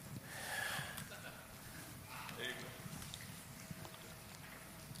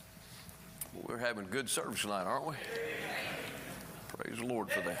We're having good service tonight, aren't we? Praise the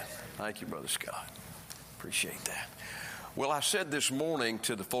Lord for that. Thank you, Brother Scott. Appreciate that. Well, I said this morning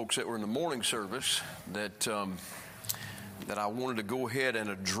to the folks that were in the morning service that I wanted to go ahead and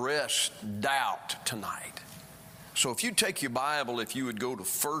address doubt tonight. So if you take your Bible, if you would go to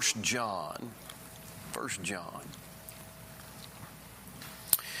 1 John.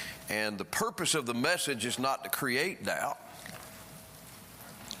 And the purpose of the message is not to create doubt.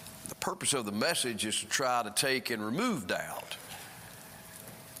 The purpose of the message is to try to take and remove doubt.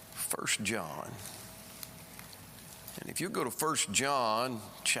 1 John. And if you go to 1 John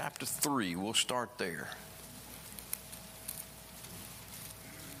chapter 3, we'll start there.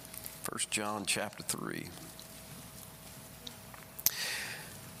 1 John chapter 3.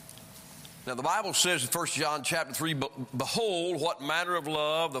 Now the Bible says in 1 John chapter 3, behold, what manner of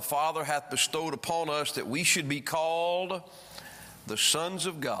love the Father hath bestowed upon us, that we should be called the sons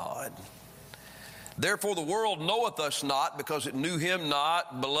of God. Therefore the world knoweth us not, because it knew him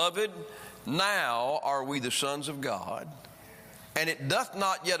not. Beloved, now are we the sons of God, and it doth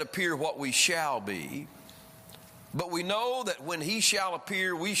not yet appear what we shall be. But we know that when he shall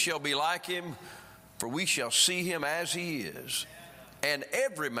appear, we shall be like him, for we shall see him as he is. And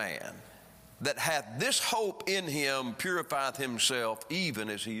every man that hath this hope in him purifieth himself, even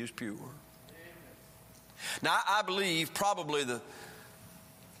as he is pure. Now, I believe probably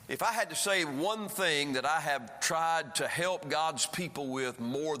if I had to say one thing that I have tried to help God's people with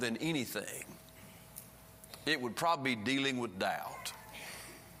more than anything, it would probably be dealing with doubt.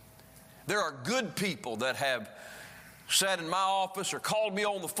 There are good people that have sat in my office or called me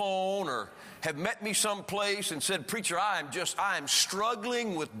on the phone or have met me someplace and said, preacher, I am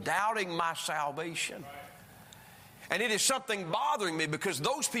struggling with doubting my salvation. And it is something bothering me, because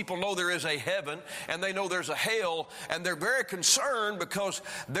those people know there is a heaven and they know there's a hell, and they're very concerned because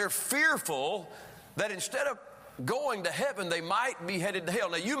they're fearful that instead of going to heaven, they might be headed to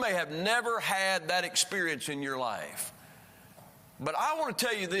hell. Now, you may have never had that experience in your life, but I want to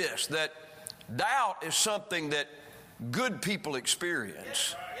tell you this, that doubt is something that good people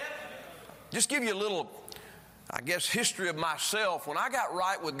experience. Just give you a little, history of myself. When I got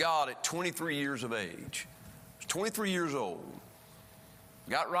right with God at 23 years of age, I was 23 years old,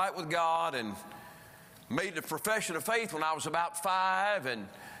 got right with God and made the profession of faith when I was about 5 and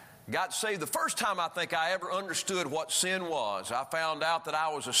got saved. The first time I think I ever understood what sin was, I found out that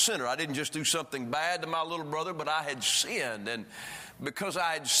I was a sinner. I didn't just do something bad to my little brother, but I had sinned. And because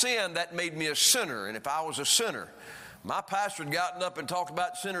I had sinned, that made me a sinner. And if I was a sinner, my pastor had gotten up and talked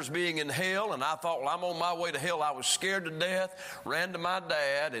about sinners being in hell, and I thought, well, I'm on my way to hell. I was scared to death, ran to my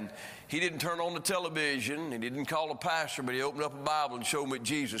dad, and he didn't turn on the television, and he didn't call a pastor, but he opened up a Bible and showed me that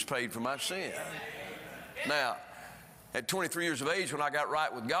Jesus paid for my sin. Now, at 23 years of age, when I got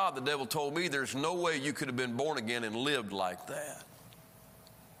right with God, the devil told me there's no way you could have been born again and lived like that.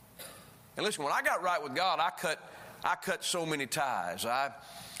 And listen, when I got right with God, I cut so many ties.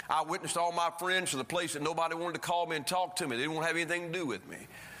 I witnessed all my friends to the place that nobody wanted to call me and talk to me. They didn't want to have anything to do with me.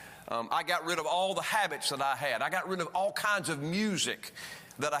 I got rid of all the habits that I had. I got rid of all kinds of music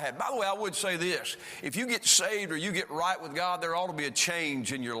that I had. By the way, I would say this. If you get saved or you get right with God, there ought to be a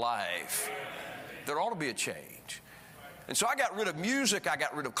change in your life. There ought to be a change. And so I got rid of music, I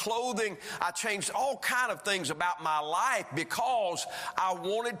got rid of clothing, I changed all kind of things about my life because I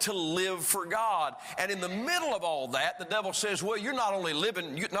wanted to live for God. And in the middle of all that, the devil says, well, not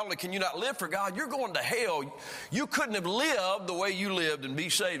only can you not live for God, you're going to hell. You couldn't have lived the way you lived and be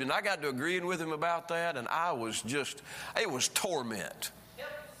saved. And I got to agreeing with him about that, and it was torment.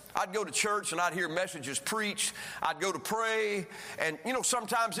 I'd go to church and I'd hear messages preached. I'd go to pray, and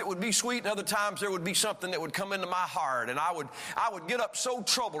sometimes it would be sweet, and other times there would be something that would come into my heart, and I would get up so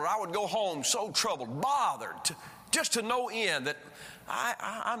troubled, or I would go home so troubled, bothered, just to no end that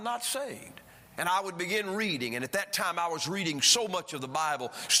I'm not saved. And I would begin reading, and at that time I was reading so much of the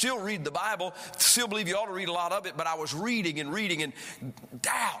Bible. Still read the Bible, still believe you ought to read a lot of it, but I was reading, and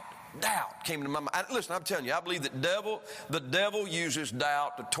doubt came to my mind. Listen, I'm telling you, I believe that the devil uses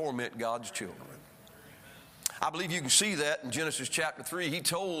doubt to torment God's children. I believe you can see that in Genesis chapter 3. He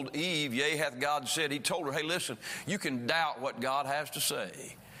told Eve, yea, hath God said, he told her, hey, listen, you can doubt what God has to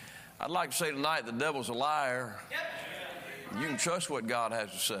say. I'd like to say tonight, the devil's a liar. You can trust what God has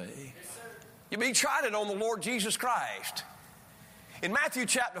to say. He tried it on the Lord Jesus Christ. In Matthew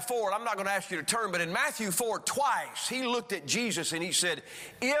chapter 4, I'm not going to ask you to turn, but in Matthew 4, twice, he looked at Jesus and he said,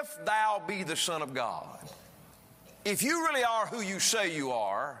 if thou be the Son of God, if you really are who you say you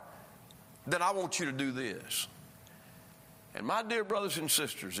are, then I want you to do this. And my dear brothers and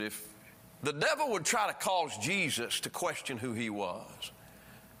sisters, if the devil would try to cause Jesus to question who he was,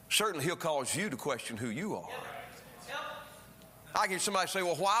 certainly he'll cause you to question who you are. I hear somebody say,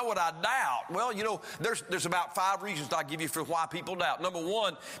 well, why would I doubt? Well, you know, there's about 5 reasons I give you for why people doubt. Number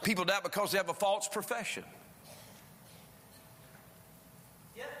one, people doubt because they have a false profession.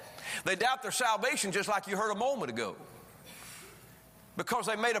 They doubt their salvation just like you heard a moment ago. Because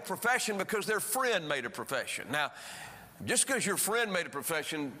they made a profession because their friend made a profession. Now, just because your friend made a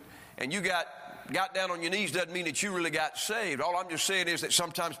profession and you got down on your knees doesn't mean that you really got saved. All I'm just saying is that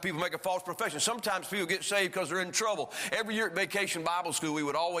sometimes people make a false profession. Sometimes people get saved because they're in trouble. Every year at Vacation Bible School, we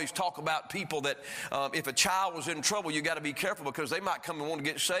would always talk about people that if a child was in trouble, you got to be careful because they might come and want to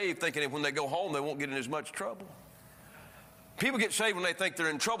get saved thinking that when they go home, they won't get in as much trouble. People get saved when they think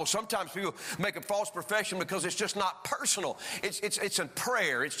they're in trouble. Sometimes people make a false profession because it's just not personal. It's a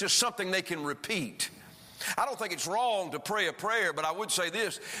prayer. It's just something they can repeat. I don't think it's wrong to pray a prayer, but I would say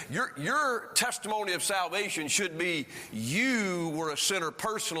this. Your testimony of salvation should be you were a sinner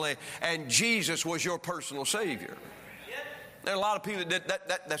personally and Jesus was your personal Savior. There are a lot of people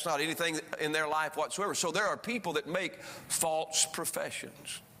that's not anything in their life whatsoever. So there are people that make false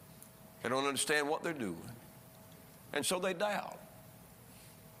professions. They don't understand what they're doing. And so they doubt.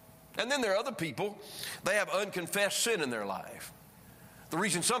 And then there are other people, they have unconfessed sin in their life. The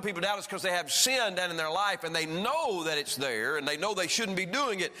reason some people doubt is because they have sin down in their life and they know that it's there and they know they shouldn't be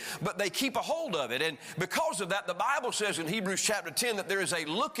doing it, but they keep a hold of it. And because of that, the Bible says in Hebrews chapter 10 that there is a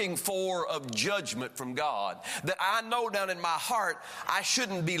looking for of judgment from God. That I know down in my heart I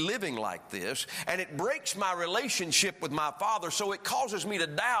shouldn't be living like this, and it breaks my relationship with my Father, so it causes me to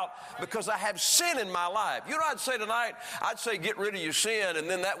doubt because I have sin in my life. You know what I'd say tonight? I'd say get rid of your sin, and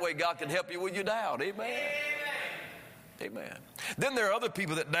then that way God can help you with your doubt. Amen. Amen. Then there are other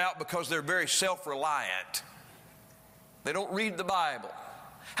people that doubt because they're very self-reliant. They don't read the Bible.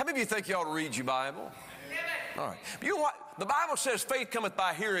 How many of you think you ought to read your Bible? All right. But you know what? The Bible says faith cometh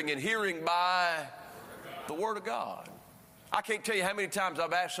by hearing, and hearing by the Word of God. I can't tell you how many times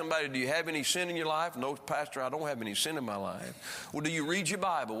I've asked somebody, do you have any sin in your life? No, Pastor, I don't have any sin in my life. Well, do you read your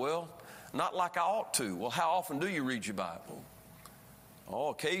Bible? Well, not like I ought to. Well, how often do you read your Bible? Oh,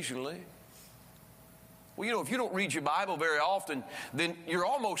 occasionally. Well, you know, if you don't read your Bible very often, then you're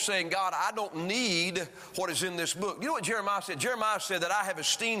almost saying, God, I don't need what is in this book. You know what Jeremiah said? Jeremiah said that I have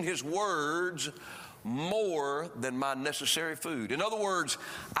esteemed his words more than my necessary food. In other words,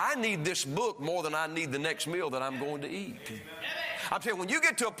 I need this book more than I need the next meal that I'm going to eat. I'm saying when you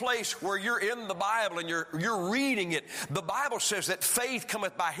get to a place where you're in the Bible and you're reading it, the Bible says that faith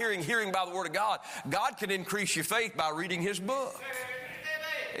cometh by hearing, hearing by the Word of God. God can increase your faith by reading his book.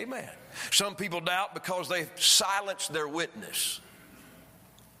 Amen. Some people doubt because they've silenced their witness.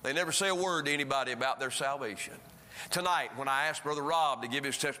 They never say a word to anybody about their salvation. Tonight, when I asked Brother Rob to give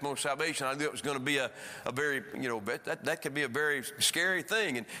his testimony of salvation, I knew it was going to be a very, that could be a very scary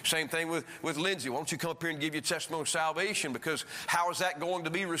thing. And same thing with Lindsay. Why don't you come up here and give your testimony of salvation? Because how is that going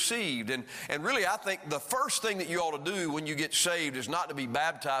to be received? And really, I think the first thing that you ought to do when you get saved is not to be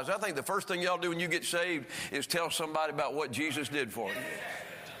baptized. I think the first thing you ought to do when you get saved is tell somebody about what Jesus did for you.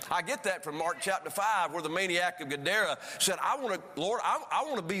 I get that from Mark chapter 5 where the maniac of Gadara said, Lord, I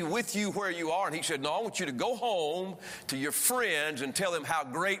want to be with you where you are. And he said, no, I want you to go home to your friends and tell them how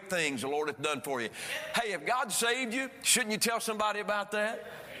great things the Lord has done for you. Hey, if God saved you, shouldn't you tell somebody about that?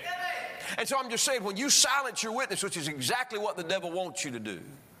 And so I'm just saying, when you silence your witness, which is exactly what the devil wants you to do,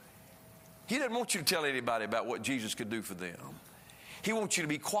 he doesn't want you to tell anybody about what Jesus could do for them. He wants you to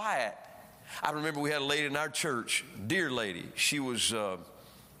be quiet. I remember we had a lady in our church, dear lady. She was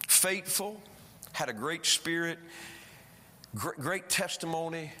faithful, had a great spirit, great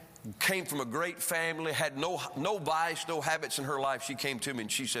testimony, came from a great family, had no vice, no habits in her life. She came to me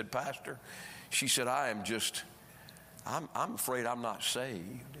and she said, Pastor, she said, I'm afraid I'm not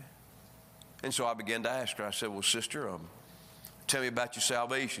saved. And so I began to ask her, I said, well, sister, tell me about your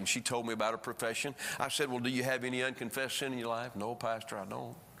salvation. She told me about her profession. I said, well, do you have any unconfessed sin in your life? No, Pastor, I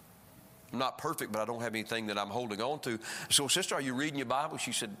don't. I'm not perfect, but I don't have anything that I'm holding on to. So, sister, are you reading your Bible?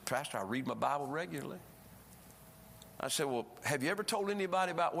 She said, Pastor, I read my Bible regularly. I said, well, have you ever told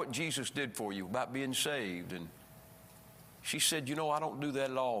anybody about what Jesus did for you, about being saved? And she said, I don't do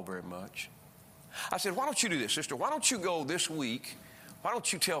that at all very much. I said, why don't you do this, sister? Why don't you go this week? Why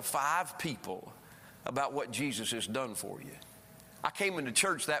don't you tell 5 people about what Jesus has done for you? I came into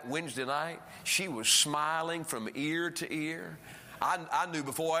church that Wednesday night. She was smiling from ear to ear. I knew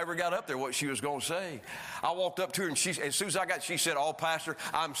before I ever got up there what she was going to say. I walked up to her, and as soon as she said, oh, Pastor,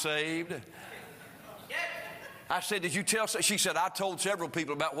 I'm saved. I said, did you tell? She said, I told several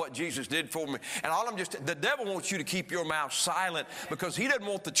people about what Jesus did for me. And the devil wants you to keep your mouth silent because he doesn't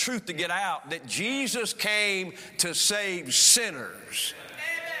want the truth to get out that Jesus came to save sinners.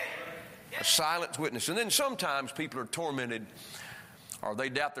 A silent witness. And then sometimes people are tormented or they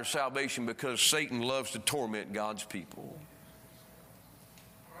doubt their salvation because Satan loves to torment God's people.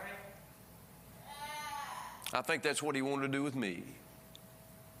 I think that's what he wanted to do with me.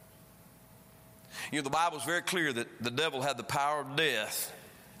 You know, the Bible is very clear that the devil had the power of death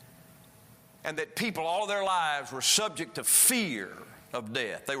and that people all their lives were subject to fear of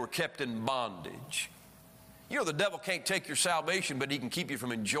death. They were kept in bondage. You know, the devil can't take your salvation, but he can keep you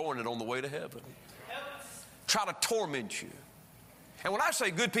from enjoying it on the way to heaven. Try to torment you. And when I say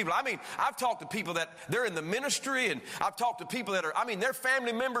good people, I mean, I've talked to people that they're in the ministry, and I've talked to people that are, I mean, they're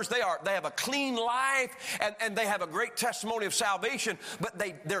family members. They have a clean life, and they have a great testimony of salvation, but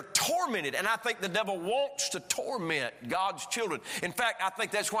they're tormented. And I think the devil wants to torment God's children. In fact, I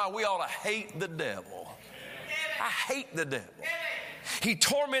think that's why we ought to hate the devil. I hate the devil. He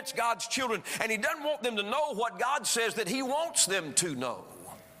torments God's children, and he doesn't want them to know what God says that he wants them to know.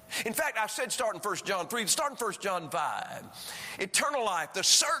 In fact, I said start in 1 John 3, start in 1 John 5. Eternal life, the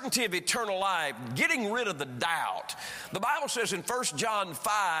certainty of eternal life, getting rid of the doubt. The Bible says in 1 John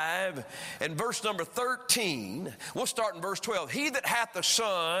 5 and verse number 13, we'll start in verse 12. He that hath the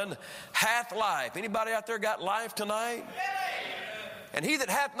Son hath life. Anybody out there got life tonight? And he that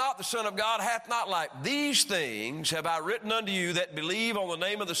hath not the Son of God hath not life. These things have I written unto you that believe on the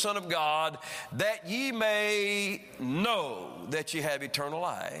name of the Son of God, that ye may know that ye have eternal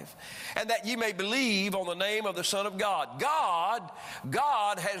life, and that ye may believe on the name of the Son of God.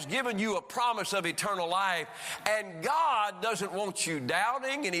 God has given you a promise of eternal life, and God doesn't want you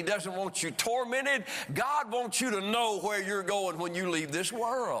doubting, and he doesn't want you tormented. God wants you to know where you're going when you leave this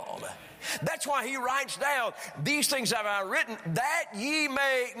world. That's why he writes down, these things have I written that ye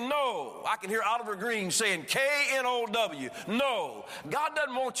may know. I can hear Oliver Green saying K-N-O-W. No. God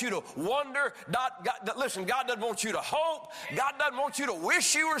doesn't want you to wonder. Listen, God doesn't want you to hope. God doesn't want you to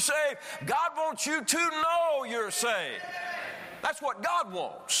wish you were saved. God wants you to know you're saved. That's what God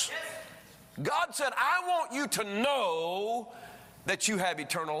wants. God said, I want you to know that you have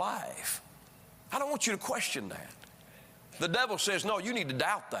eternal life. I don't want you to question that. The devil says, no, you need to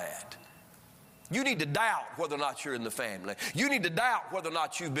doubt that. You need to doubt whether or not you're in the family. You need to doubt whether or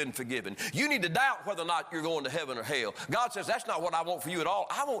not you've been forgiven. You need to doubt whether or not you're going to heaven or hell. God says, that's not what I want for you at all.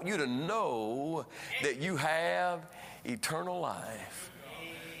 I want you to know that you have eternal life.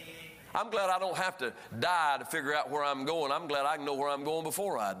 I'm glad I don't have to die to figure out where I'm going. I'm glad I can know where I'm going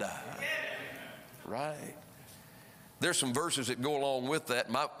before I die. Right? There's some verses that go along with that.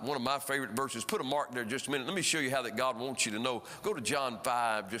 One of my favorite verses, put a mark there just a minute. Let me show you how that God wants you to know. Go to John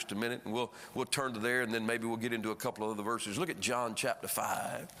 5 just a minute, and we'll turn to there, and then maybe we'll get into a couple of other verses. Look at John chapter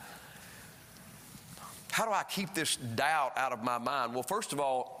 5. How do I keep this doubt out of my mind? Well, first of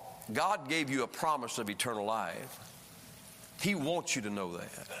all, God gave you a promise of eternal life. He wants you to know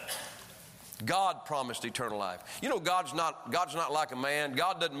that. God promised eternal life. You know, God's not like a man.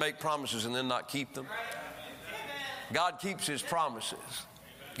 God doesn't make promises and then not keep them. God keeps his promises.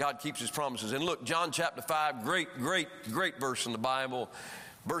 God keeps his promises. And look, John chapter 5, great verse in the Bible.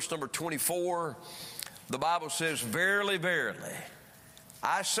 Verse number 24, the Bible says, verily, verily,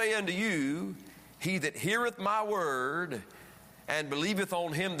 I say unto you, he that heareth my word and believeth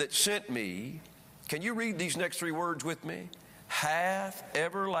on him that sent me, can you read these next three words with me? Hath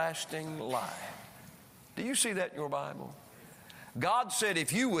everlasting life. Do you see that in your Bible? God said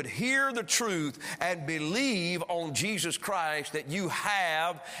if you would hear the truth and believe on Jesus Christ that you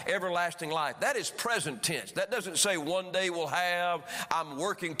have everlasting life. That is present tense. That doesn't say one day we'll have, I'm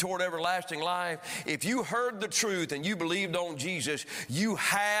working toward everlasting life. If you heard the truth and you believed on Jesus, you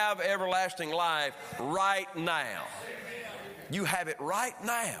have everlasting life right now. You have it right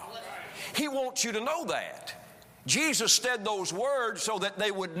now. He wants you to know that. Jesus said those words so that they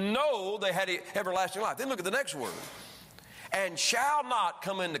would know they had everlasting life. Then look at the next word. And shall not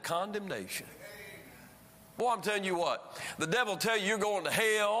come into condemnation. Boy, I'm telling you what, the devil will tell you you're going to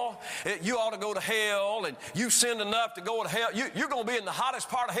hell, you ought to go to hell, and you've sinned enough to go to hell. You're going to be in the hottest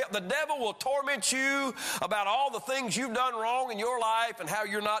part of hell. The devil will torment you about all the things you've done wrong in your life and how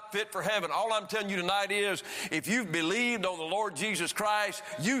you're not fit for heaven. All I'm telling you tonight is, if you've believed on the Lord Jesus Christ,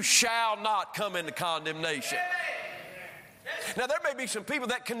 you shall not come into condemnation. Now, there may be some people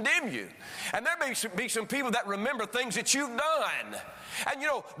that condemn you, and there may be some people that remember things that you've done. And you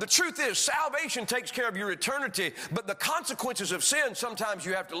know, the truth is, salvation takes care of your eternity, but the consequences of sin sometimes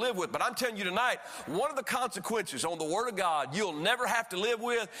you have to live with. But I'm telling you tonight, one of the consequences on the Word of God you'll never have to live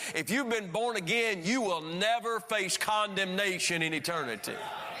with, if you've been born again, you will never face condemnation in eternity.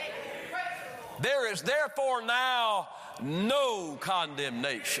 There is therefore now no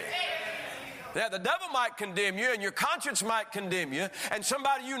condemnation. Yeah, the devil might condemn you, and your conscience might condemn you, and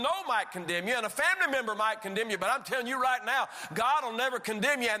somebody you know might condemn you, and a family member might condemn you, but I'm telling you right now, God will never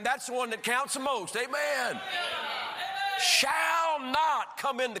condemn you, and that's the one that counts the most. Amen. Amen. Shall not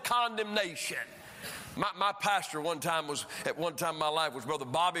come into condemnation. My pastor at one time in my life was Brother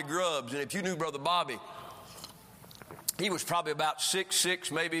Bobby Grubbs, and if you knew Brother Bobby, he was probably about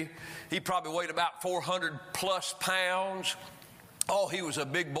 6'6", maybe. He probably weighed about 400 plus pounds. Oh, he was a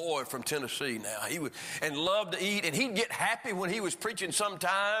big boy from Tennessee now. He would, and loved to eat, and he'd get happy when he was preaching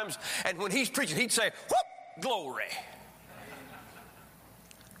sometimes. And when he's preaching, he'd say, "Whoop, glory."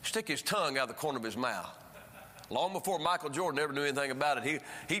 Stick his tongue out the corner of his mouth. Long before Michael Jordan ever knew anything about it,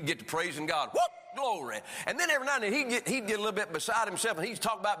 he'd get to praising God. Whoop, glory. And then every now and then he'd get a little bit beside himself, and he'd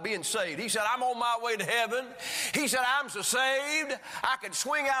talk about being saved. He said, "I'm on my way to heaven." He said, "I'm so saved, I could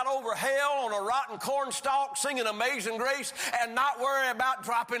swing out over hell on a rotten cornstalk singing Amazing Grace and not worry about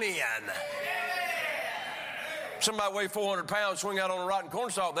dropping in." Somebody weigh 400 pounds, swing out on a rotten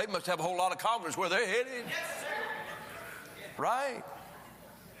cornstalk, they must have a whole lot of confidence where they're headed. Right?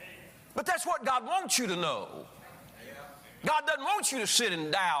 But that's what God wants you to know. God doesn't want you to sit in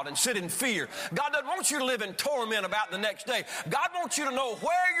doubt and sit in fear. God doesn't want you to live in torment about the next day. God wants you to know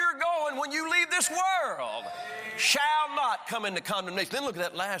where you're going when you leave this world. Shall not come into condemnation. Then look at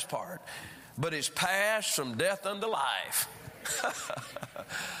that last part. But is passed from death unto life.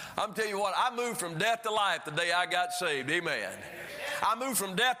 I'm telling you what, I moved from death to life the day I got saved. Amen. I moved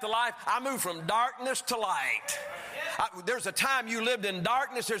from death to life. I moved from darkness to light. There's a time you lived in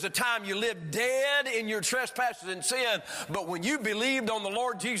darkness. There's a time you lived dead in your trespasses and sin. But when you believed on the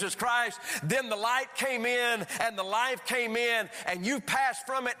Lord Jesus Christ, then the light came in and the life came in, and you passed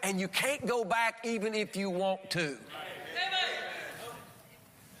from it, and you can't go back even if you want to.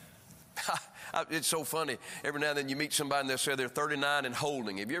 It's so funny. Every now and then you meet somebody and they'll say they're 39 and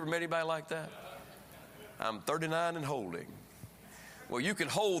holding. Have you ever met anybody like that? I'm 39 and holding. Well, you can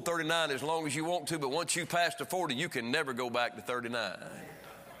hold 39 as long as you want to, but once you pass to 40, you can never go back to 39.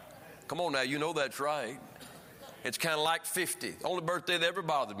 Come on now, you know that's right. It's kind of like 50. The only birthday that ever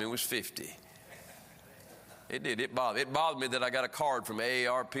bothered me was 50. It did. It bothered me that I got a card from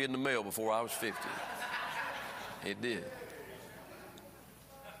AARP in the mail before I was 50. It did.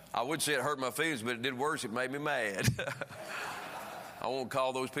 I would say it hurt my feelings, but it did worse. It made me mad. I won't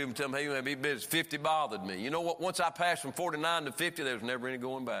call those people and tell them, "Hey, you may be busy." 50 bothered me. You know what? Once I passed from 49 to 50, there was never any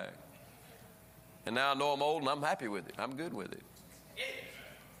going back. And now I know I'm old and I'm happy with it. I'm good with it.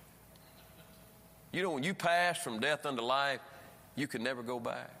 You know, when you pass from death unto life, you can never go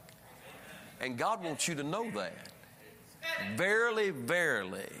back. And God wants you to know that. Verily,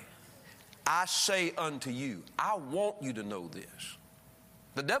 verily, I say unto you, I want you to know this.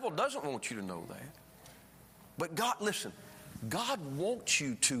 The devil doesn't want you to know that. But God, listen, God wants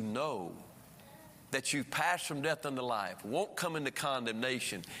you to know that you've passed from death unto life, won't come into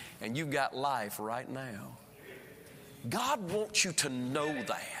condemnation, and you've got life right now. God wants you to know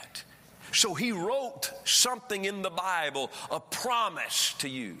that. So he wrote something in the Bible, a promise to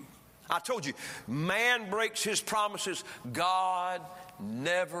you. I told you, man breaks his promises. God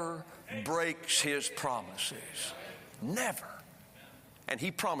never breaks his promises. Never. And he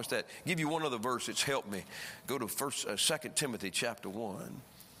promised that. Give you one other verse that's helped me. Go to 2 Timothy chapter 1.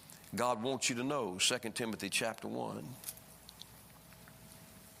 God wants you to know 2 Timothy chapter 1.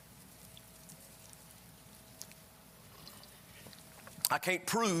 I can't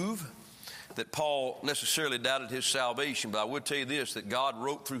prove that Paul necessarily doubted his salvation, but I would tell you this, that God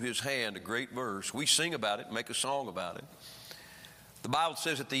wrote through his hand a great verse. We sing about it, make a song about it. The Bible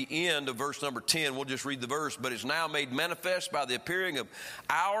says at the end of verse number 10, we'll just read the verse, "But is now made manifest by the appearing of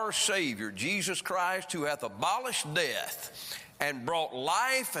our Savior, Jesus Christ, who hath abolished death and brought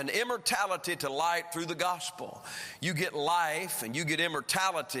life and immortality to light through the gospel." You get life and you get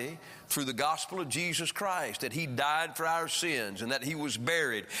immortality through the gospel of Jesus Christ, that he died for our sins and that he was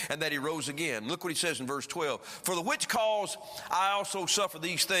buried and that he rose again. Look what he says in verse 12. "For the which cause I also suffer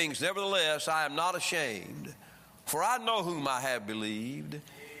these things, nevertheless I am not ashamed. For I know whom I have believed,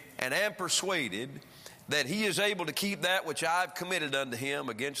 and am persuaded that he is able to keep that which I have committed unto him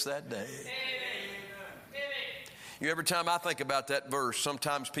against that day." You know, every time I think about that verse,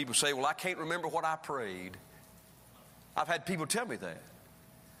 sometimes people say, "Well, I can't remember what I prayed." I've had people tell me that.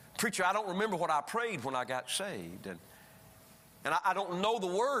 "Preacher, I don't remember what I prayed when I got saved. And I don't know the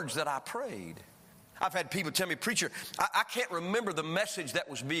words that I prayed." I've had people tell me, "Preacher, I can't remember the message that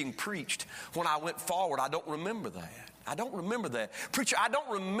was being preached when I went forward. I don't remember that. I don't remember that. Preacher, I don't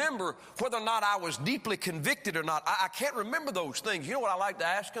remember whether or not I was deeply convicted or not. I can't remember those things." You know what I like to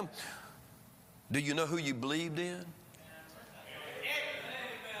ask them? Do you know who you believed in?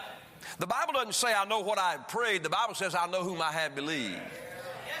 The Bible doesn't say I know what I have prayed. The Bible says I know whom I have believed.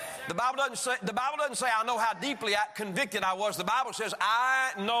 The Bible doesn't say I know how deeply convicted I was. The Bible says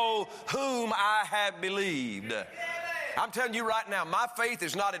I know whom I have believed. I'm telling you right now, my faith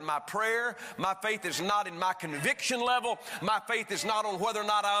is not in my prayer. My faith is not in my conviction level. My faith is not on whether or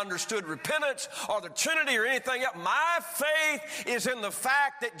not I understood repentance or the Trinity or anything else. My faith is in the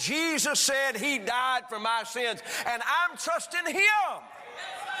fact that Jesus said He died for my sins, and I'm trusting Him.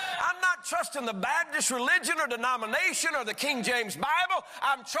 I'm not trusting the Baptist religion or denomination or the King James Bible.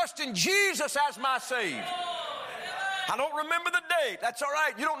 I'm trusting Jesus as my Savior. I don't remember the date. That's all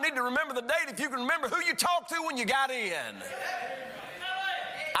right. You don't need to remember the date if you can remember who you talked to when you got in.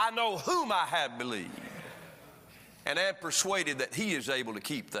 I know whom I have believed and am persuaded that He is able to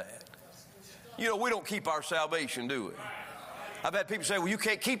keep that. You know, we don't keep our salvation, do we? I've had people say, well, you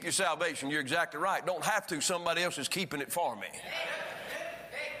can't keep your salvation. You're exactly right. Don't have to. Somebody else is keeping it for me.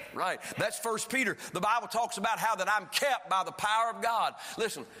 Right. That's 1 Peter. The Bible talks about how that I'm kept by the power of God.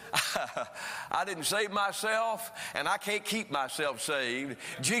 Listen, I didn't save myself, and I can't keep myself saved.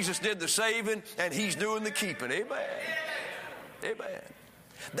 Jesus did the saving, and He's doing the keeping. Amen. Amen.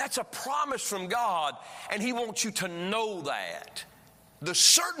 That's a promise from God, and He wants you to know that. The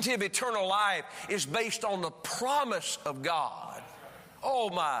certainty of eternal life is based on the promise of God. Oh,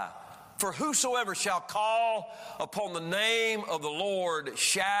 my. For whosoever shall call upon the name of the Lord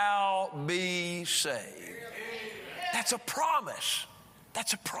shall be saved. That's a promise.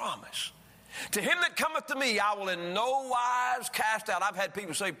 That's a promise. To him that cometh to me, I will in no wise cast out. I've had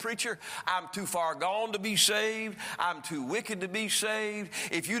people say, preacher, I'm too far gone to be saved. I'm too wicked to be saved.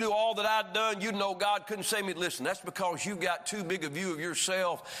 If you do all that I've done, you'd know God couldn't save me. Listen, that's because you've got too big a view of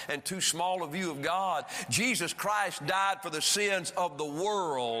yourself and too small a view of God. Jesus Christ died for the sins of the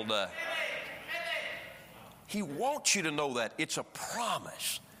world. He wants you to know that. It's a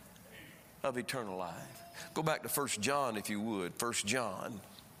promise of eternal life. Go back to 1 John if you would. 1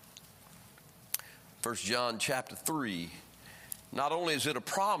 John chapter 3. Not only is it a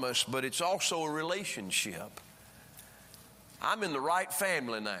promise, but it's also a relationship. I'm in the right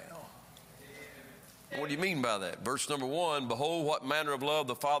family now. What do you mean by that? Verse number 1, behold, what manner of love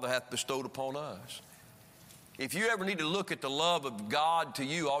the Father hath bestowed upon us. If you ever need to look at the love of God to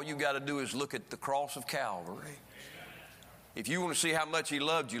you, all you got to do is look at the cross of Calvary. If you want to see how much He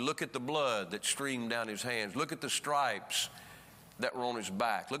loved you, look at the blood that streamed down His hands. Look at the stripes that were on His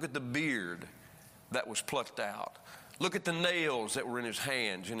back. Look at the beard that was plucked out. Look at the nails that were in His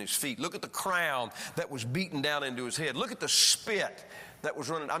hands and His feet. Look at the crown that was beaten down into His head. Look at the spit that was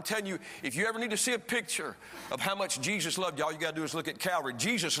running. I'm telling you, if you ever need to see a picture of how much Jesus loved you, all you got to do is look at Calvary.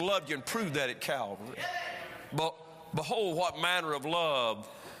 Jesus loved you and proved that at Calvary. But behold, what manner of love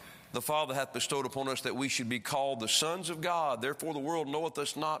the Father hath bestowed upon us, that we should be called the sons of God. Therefore the world knoweth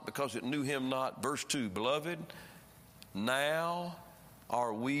us not, because it knew Him not. Verse 2, beloved, now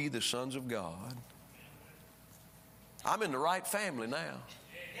are we the sons of God. I'm in the right family now.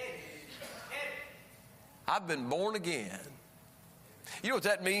 I've been born again. You know what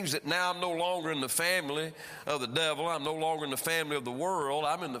that means? That now I'm no longer in the family of the devil. I'm no longer in the family of the world.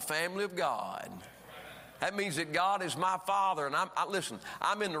 I'm in the family of God. That means that God is my Father, and listen,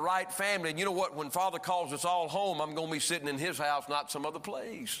 I'm in the right family. And you know what? When Father calls us all home, I'm going to be sitting in His house, not some other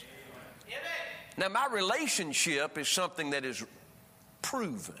place. Now, my relationship is something that is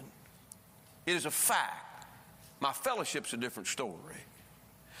proven. It is a fact. My fellowship's a different story.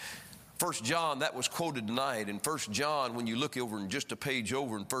 1 John, that was quoted tonight. In 1 John, when you look over in just a page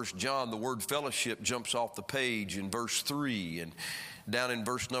over in 1 John, the word fellowship jumps off the page in verse 3 and down in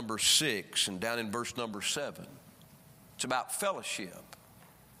verse number 6 and down in verse number 7. It's about fellowship.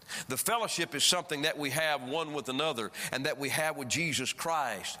 The fellowship is something that we have one with another and that we have with Jesus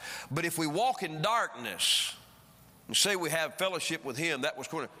Christ. But if we walk in darkness and say we have fellowship with Him, that was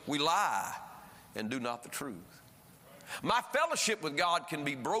going to, we lie and do not the truth. My fellowship with God can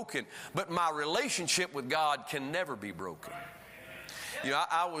be broken, but my relationship with God can never be broken. You know,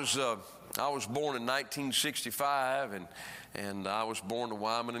 I was born in 1965, and I was born to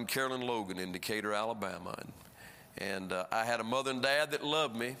Wyman and Carolyn Logan in Decatur, Alabama. And I had a mother and dad that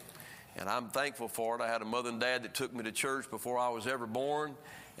loved me, and I'm thankful for it. I had a mother and dad that took me to church before I was ever born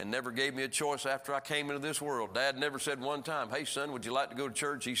and never gave me a choice after I came into this world. Dad never said one time, hey, son, would you like to go to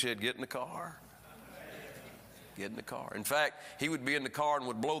church? He said, get in the car. Get in the car. In fact, he would be in the car and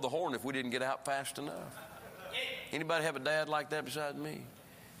would blow the horn if we didn't get out fast enough. Anybody have a dad like that besides me?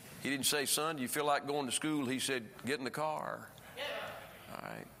 He didn't say, son, do you feel like going to school? He said, get in the car. All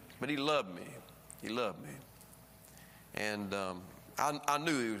right. But he loved me. He loved me. And I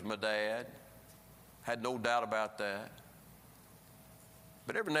knew he was my dad. Had no doubt about that.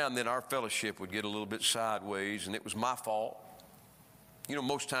 But every now and then our fellowship would get a little bit sideways, and it was my fault. You know,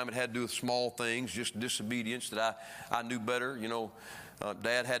 most of the time it had to do with small things, just disobedience that I knew better. You know,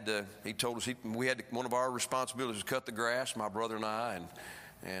 Dad he told us one of our responsibilities was cut the grass, my brother and I.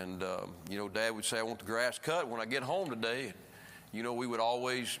 And you know, Dad would say, I want the grass cut when I get home today. And, you know, we would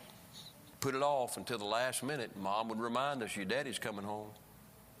always put it off until the last minute. Mom would remind us, your daddy's coming home.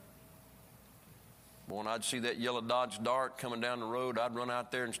 But when I'd see that yellow Dodge Dart coming down the road, I'd run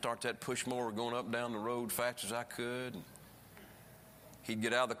out there and start that push mower going up down the road fast as I could. He'd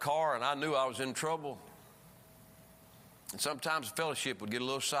get out of the car, and I knew I was in trouble. And sometimes the fellowship would get a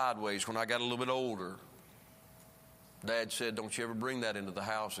little sideways when I got a little bit older. Dad said, don't you ever bring that into the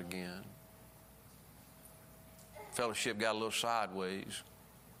house again. Fellowship got a little sideways,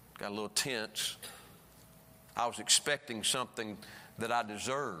 got a little tense. I was expecting something that I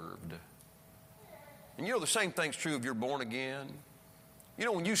deserved. And you know, the same thing's true if you're born again. You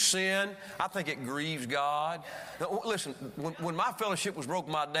know, when you sin, I think it grieves God. Now, listen, when my fellowship was broken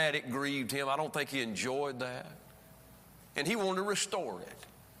with my dad, it grieved him. I don't think he enjoyed that. And he wanted to restore it.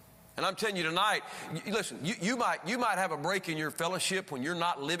 And I'm telling you tonight, listen, you might have a break in your fellowship when you're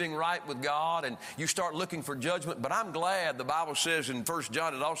not living right with God and you start looking for judgment. But I'm glad the Bible says in 1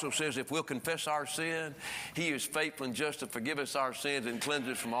 John, it also says if we'll confess our sin, he is faithful and just to forgive us our sins and cleanse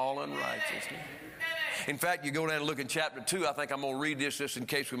us from all unrighteousness. In fact, you go down and look in chapter 2. I think I'm going to read this just in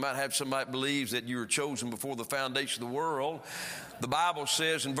case we might have somebody that believes that you were chosen before the foundation of the world. The Bible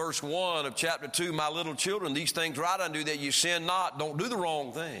says in verse 1 of chapter 2, my little children, these things write unto you that you sin not. Don't do the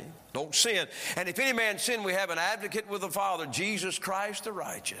wrong thing. Don't sin. And if any man sin, we have an advocate with the Father, Jesus Christ the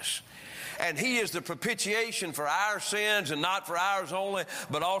righteous. And he is the propitiation for our sins, and not for ours only,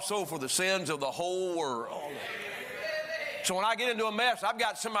 but also for the sins of the whole world. So when I get into a mess, I've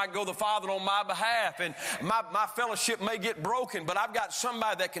got somebody to go to the Father on my behalf. And my fellowship may get broken, but I've got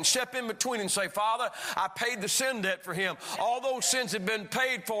somebody that can step in between and say, Father, I paid the sin debt for him. All those sins have been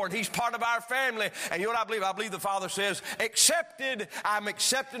paid for, and he's part of our family. And you know what I believe? I believe the Father says, accepted. I'm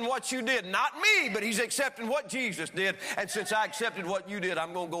accepting what you did. Not me, but he's accepting what Jesus did. And since I accepted what you did,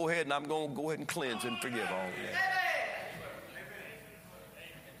 I'm going to go ahead and cleanse and forgive all of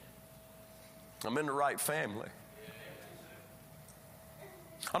that. I'm in the right family.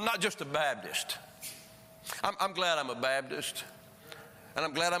 I'm not just a Baptist. I'm glad I'm a Baptist. And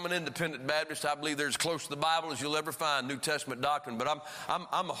I'm glad I'm an independent Baptist. I believe they're as close to the Bible as you'll ever find New Testament doctrine. But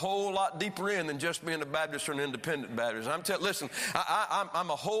I'm a whole lot deeper in than just being a Baptist or an independent Baptist. Listen, I'm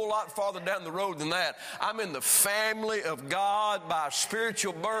a whole lot farther down the road than that. I'm in the family of God by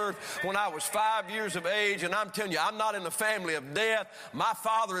spiritual birth when I was 5 years of age. And I'm telling you, I'm not in the family of death. My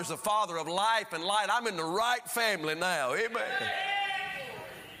Father is the Father of life and light. I'm in the right family now. Amen.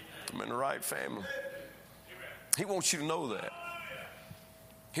 I'm in the right family. He wants you to know that.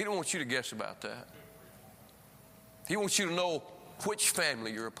 He don't want you to guess about that. He wants you to know which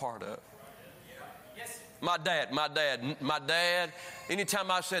family you're a part of. My dad,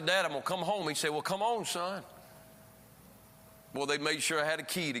 anytime I said, Dad, I'm going to come home, he'd say, well, come on, son. Well, they made sure I had a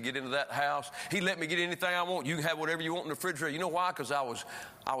key to get into that house. He let me get anything I want. You can have whatever you want in the refrigerator. You know why? Because I was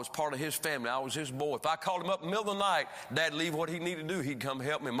part of his family. I was his boy. If I called him up in the middle of the night, Dad leave what he needed to do. He'd come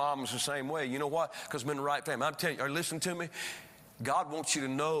help me. Mom was the same way. You know what? Because I'm in the right family. I'm telling you, listen to me. God wants you to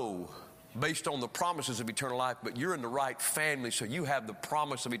know based on the promises of eternal life, but you're in the right family, so you have the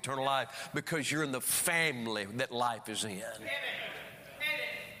promise of eternal life because you're in the family that life is in. And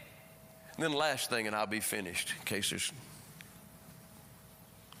then the last thing, and I'll be finished in case there's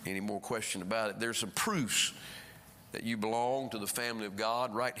any more question about it. There's some proofs that you belong to the family of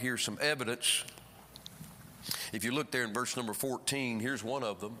God. Right here, some evidence. If you look there in verse number 14, here's one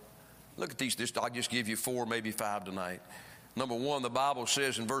of them. Look at these. I'll just give you 4, maybe 5 tonight. Number 1, the Bible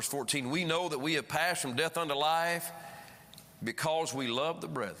says in verse 14, we know that we have passed from death unto life because we love the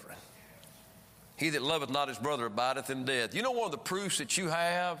brethren. He that loveth not his brother abideth in death. You know one of the proofs that you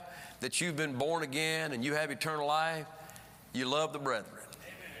have that you've been born again and you have eternal life? You love the brethren.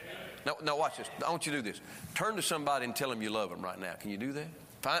 Now watch this. I want you to do this. Turn to somebody and tell them you love them right now. Can you do that?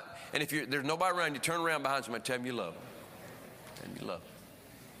 Fine. And if there's nobody around you, turn around behind somebody and tell them you love them. Tell them you love them.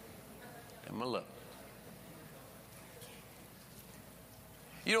 Tell them I love them.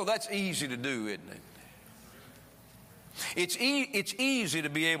 You know, that's easy to do, isn't it? It's easy to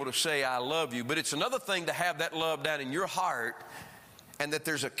be able to say I love you, but it's another thing to have that love down in your heart and that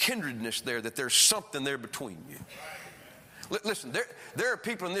there's a kindredness there, that there's something there between you. Listen, there are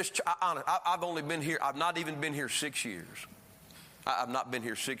people in this church. I've only been here. I've not even been here 6 years. I've not been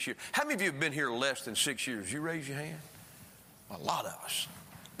here 6 years. How many of you have been here less than 6 years? You raise your hand. A lot of us.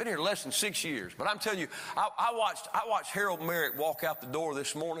 Been here less than 6 years, but I'm telling you, I watched Harold Merritt walk out the door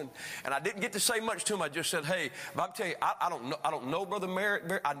this morning, and I didn't get to say much to him. I just said, "Hey," but I'm telling you, I don't know Brother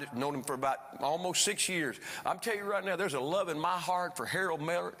Merritt. I just known him for about almost 6 years. I'm telling you right now, there's a love in my heart for Harold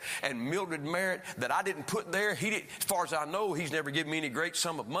Merritt and Mildred Merritt that I didn't put there. He didn't, as far as I know, he's never given me any great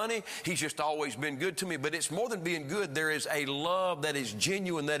sum of money. He's just always been good to me. But it's more than being good. There is a love that is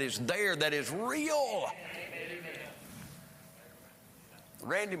genuine, that is there, that is real.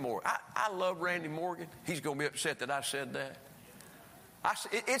 Randy Morgan. I love Randy Morgan. He's going to be upset that I said that.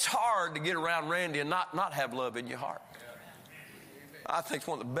 It's hard to get around Randy and not have love in your heart. I think he's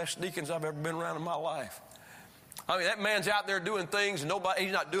one of the best deacons I've ever been around in my life. I mean, that man's out there doing things, and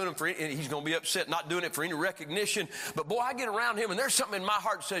he's not doing them for any, he's going to be upset, not doing it for any recognition. But boy, I get around him, and there's something in my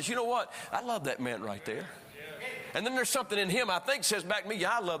heart that says, you know what? I love that man right there. And then there's something in him I think says back to me,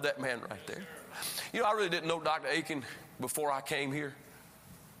 yeah, I love that man right there. You know, I really didn't know Dr. Aiken before I came here.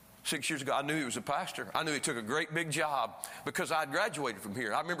 6 years ago, I knew he was a pastor. I knew he took a great big job because I graduated from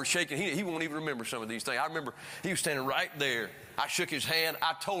here. I remember shaking. He won't even remember some of these things. I remember he was standing right there. I shook his hand.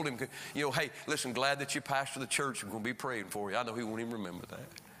 I told him, you know, hey, listen, glad that you pastor the church. I'm going to be praying for you. I know he won't even remember that.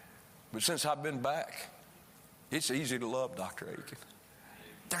 But since I've been back, it's easy to love Dr. Aiken.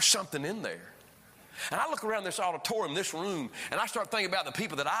 There's something in there. And I look around this auditorium, this room, and I start thinking about the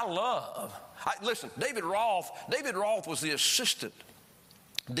people that I love. Listen, David Roth was the assistant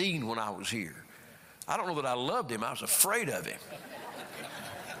dean when I was here. I don't know that I loved him. I was afraid of him.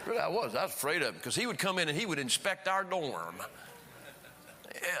 Really, I was afraid of him because he would come in and he would inspect our dorm.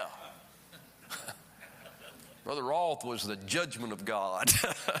 Yeah. Brother Roth was the judgment of God.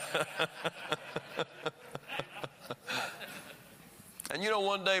 And you know,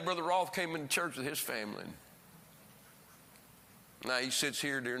 one day Brother Roth came into church with his family. Now he sits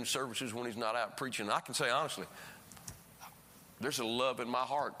here during services when he's not out preaching. I can say honestly, there's a love in my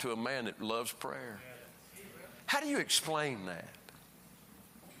heart to a man that loves prayer. How do you explain that?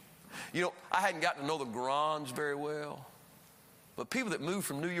 You know, I hadn't gotten to know the Grons very well, but people that moved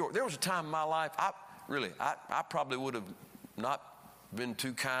from New York, there was a time in my life, I probably would have not been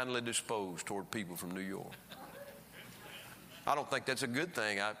too kindly disposed toward people from New York. I don't think that's a good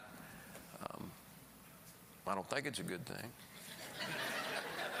thing. I don't think it's a good thing.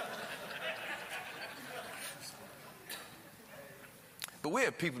 But we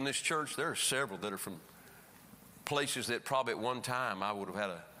have people in this church, there are several that are from places that probably at one time I would have had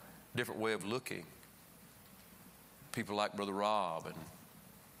a different way of looking. People like Brother Rob and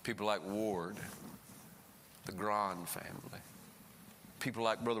people like Ward, the Grand family. People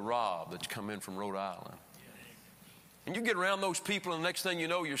like Brother Rob that's come in from Rhode Island. And you get around those people and the next thing you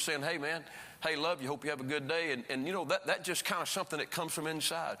know, you're saying, hey man, hey, love you, hope you have a good day. And you know, that just kind of something that comes from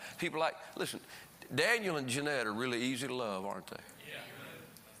inside. People like, listen, Daniel and Jeanette are really easy to love, aren't they?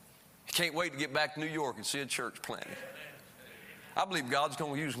 Can't wait to get back to New York and see a church planted. I believe God's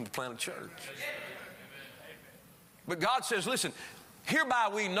going to use them to plant a church. But God says, listen, hereby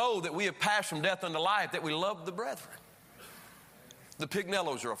we know that we have passed from death unto life, that we love the brethren. The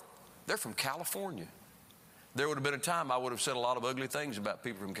Pignellos they're from California. There would have been a time I would have said a lot of ugly things about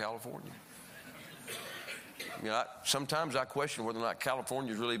people from California. You know, sometimes I question whether or not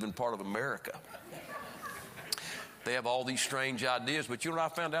California is really even part of America. They have all these strange ideas, but you know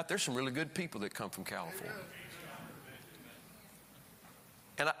what I found out? There's some really good people that come from California.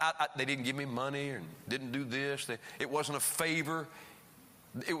 And they didn't give me money and didn't do this. It wasn't a favor.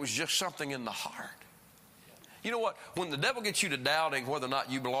 It was just something in the heart. You know what? When the devil gets you to doubting whether or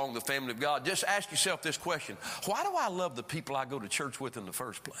not you belong to the family of God, just ask yourself this question. Why do I love the people I go to church with in the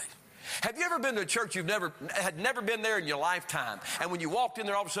first place? Have you ever been to a church had never been there in your lifetime? And when you walked in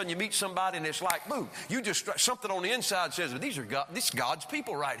there, all of a sudden you meet somebody and it's like, boom, something on the inside says, this is God's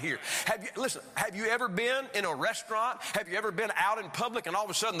people right here. Have you ever been in a restaurant? Have you ever been out in public and all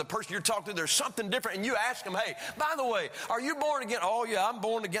of a sudden the person you're talking to, there's something different and you ask them, hey, by the way, are you born again? Oh yeah, I'm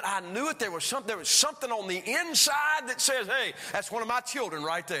born again. I knew it. There was something on the inside that says, hey, that's one of my children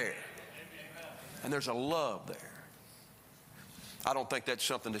right there. And there's a love there. I don't think that's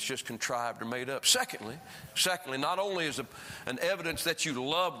something that's just contrived or made up. Secondly, not only is an evidence that you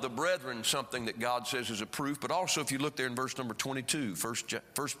love the brethren something that God says is a proof, but also if you look there in verse number 22,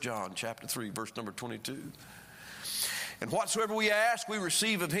 1 John chapter 3, verse number 22. And whatsoever we ask, we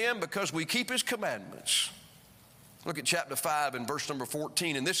receive of him because we keep his commandments. Look at chapter 5 and verse number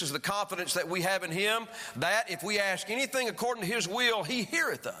 14. And this is the confidence that we have in him, that if we ask anything according to his will, he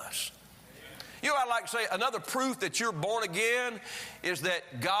heareth us. You know, I'd like to say another proof that you're born again is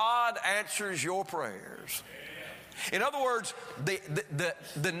that God answers your prayers. In other words,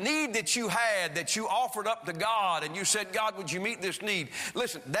 the need that you had, that you offered up to God, and you said, God, would you meet this need?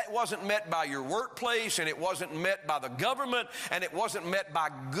 Listen, that wasn't met by your workplace, and it wasn't met by the government, and it wasn't met by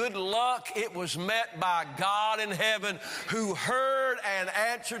good luck. It was met by God in heaven who heard and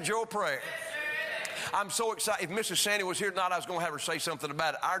answered your prayer. I'm so excited. If Mrs. Sandy was here tonight, I was going to have her say something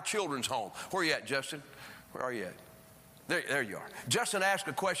about it. Our children's home. Where are you at, Justin? Where are you at? There you are. Justin asked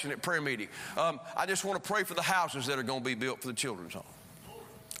a question at prayer meeting. I just want to pray for the houses that are going to be built for the children's home.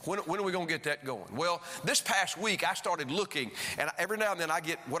 When are we going to get that going? Well, this past week I started looking, and every now and then I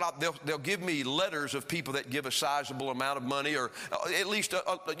get they'll give me letters of people that give a sizable amount of money, or at least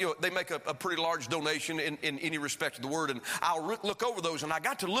they make a pretty large donation in any respect of the word, and I'll look over those. And I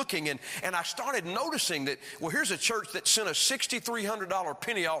got to looking, and I started noticing that, well, here's a church that sent a $6,300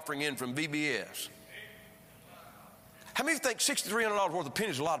 penny offering in from VBS. How many of you think $6,300 worth of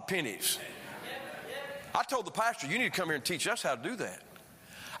pennies is a lot of pennies? I told the pastor, you need to come here and teach us how to do that.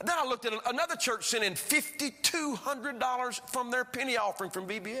 Then I looked at another church sent in $5,200 from their penny offering from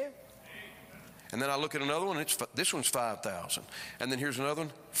VBS. And then I look at another one, and this one's $5,000. And then here's another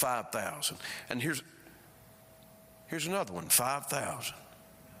one, $5,000. And here's another one, $5,000.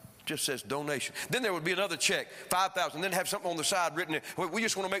 Just says donation. Then there would be another check, $5,000. Then have something on the side written there. We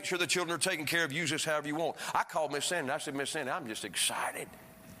just want to make sure the children are taken care of. Use this however you want. I called Miss Sandy. I said, Miss Sandy, I'm just excited.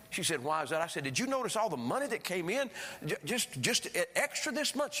 She said, why is that? I said, did you notice all the money that came in just extra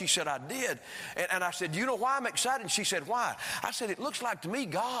this month? She said, I did. And I said, you know why I'm excited? And she said, why? I said, it looks like to me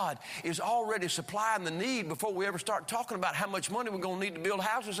God is already supplying the need before we ever start talking about how much money we're going to need to build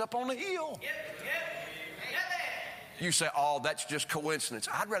houses up on the hill. You say, oh, that's just coincidence.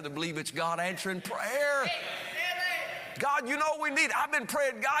 I'd rather believe it's God answering prayer. God, you know we need. I've been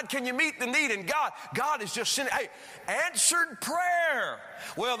praying, God, can you meet the need? And God is just sending, hey, answered prayer.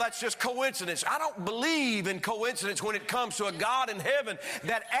 Well, that's just coincidence. I don't believe in coincidence when it comes to a God in heaven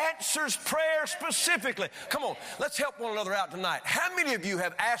that answers prayer specifically. Come on, let's help one another out tonight. How many of you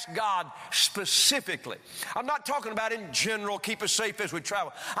have asked God specifically? I'm not talking about in general, keep us safe as we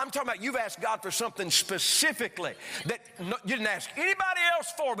travel. I'm talking about you've asked God for something specifically that you didn't ask anybody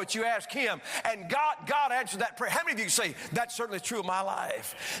else for, but you asked Him, and God answered that prayer. How many of you say, that's certainly true of my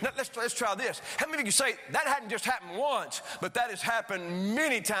life? Now, let's try this. How many of you say, that hadn't just happened once, but that has happened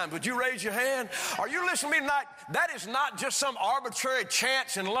many times? Would you raise your hand? Are you listening to me tonight? That is not just some arbitrary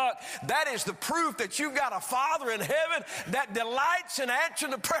chance and luck. That is the proof that you've got a Father in heaven that delights in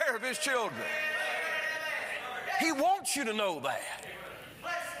answering the prayer of His children. He wants you to know that.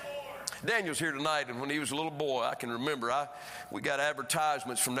 Daniel's here tonight, and when he was a little boy, I can remember we got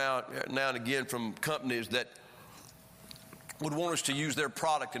advertisements from now and again from companies that would want us to use their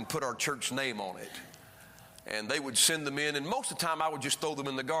product and put our church name on it. And they would send them in, and most of the time I would just throw them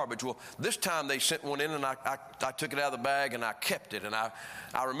in the garbage. Well, this time they sent one in, and I took it out of the bag, and I kept it. And I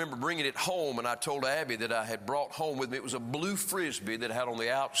remember bringing it home, and I told Abby that I had brought home with me. It was a blue Frisbee that had on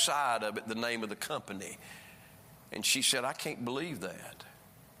the outside of it the name of the company. And she said, I can't believe that.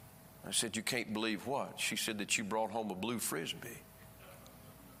 I said, you can't believe what? She said that you brought home a blue Frisbee.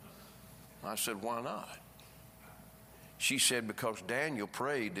 I said, why not? She said, because Daniel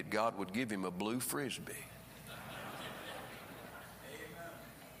prayed that God would give him a blue Frisbee.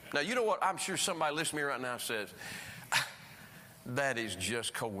 Now, you know what? I'm sure somebody listening to me right now says, that is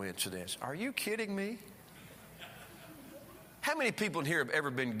just coincidence. Are you kidding me? How many people in here have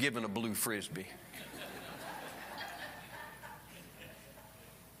ever been given a blue Frisbee?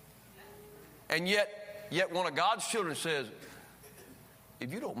 And yet one of God's children says,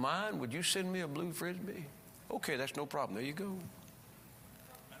 if you don't mind, would you send me a blue Frisbee? Okay, that's no problem. There you go.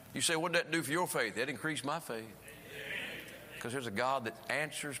 You say, what did that do for your faith? That increased my faith. Because there's a God that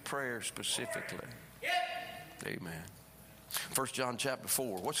answers prayer specifically. Amen. 1 John chapter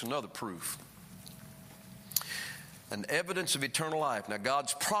 4. What's another proof? An evidence of eternal life. Now,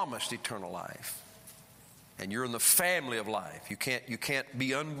 God's promised eternal life. And you're in the family of life. You can't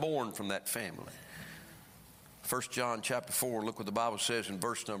be unborn from that family. 1 John chapter 4, look what the Bible says in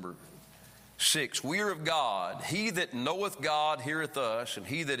verse number 6. We are of God. He that knoweth God heareth us, and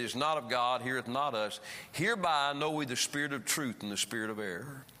he that is not of God heareth not us. Hereby know we the spirit of truth and the spirit of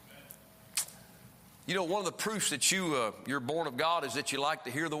error. You know, one of the proofs that you're born of God is that you like to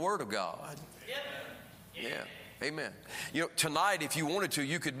hear the word of God. Yeah. Amen. You know, tonight, if you wanted to,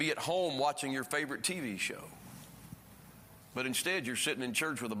 you could be at home watching your favorite TV show. But instead, you're sitting in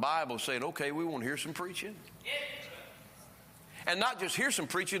church with a Bible saying, okay, we want to hear some preaching. And not just hear some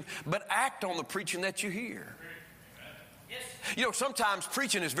preaching, but act on the preaching that you hear. You know, sometimes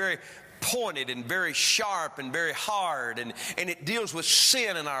preaching is very pointed and very sharp and very hard, and it deals with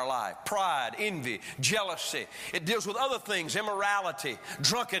sin in our life, pride, envy, jealousy. It deals with other things, immorality,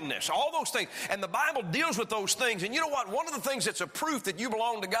 drunkenness, all those things. And the Bible deals with those things. And you know what? One of the things that's a proof that you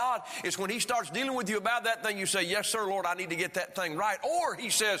belong to God is when he starts dealing with you about that thing, you say, yes, sir, Lord, I need to get that thing right. Or he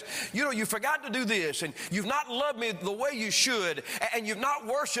says, you know, you forgot to do this, and you've not loved me the way you should, and you've not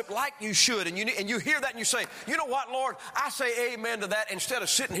worshiped like you should. And you hear that and you say, you know what, Lord, I say amen to that instead of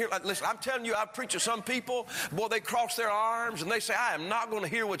sitting here. Like, listen, I'm telling you, I preach to some people, boy, they cross their arms and they say, I am not going to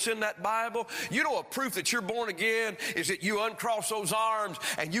hear what's in that Bible. You know, a proof that you're born again is that you uncross those arms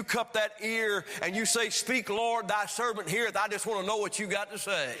and you cup that ear and you say, speak, Lord, thy servant heareth. I just want to know what you got to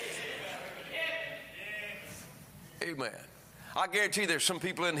say. Amen. I guarantee there's some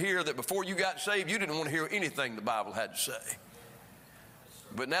people in here that before you got saved, you didn't want to hear anything the Bible had to say.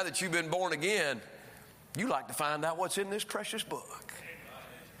 But now that you've been born again, you like to find out what's in this precious book.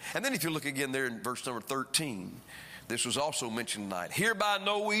 And then if you look again there in verse number 13, this was also mentioned tonight. Hereby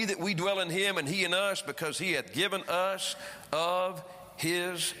know we that we dwell in him and he in us, because he hath given us of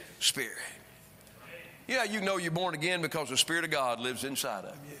his Spirit. Yeah, you know you're born again because the Spirit of God lives inside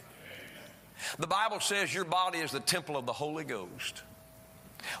of you. The Bible says your body is the temple of the Holy Ghost.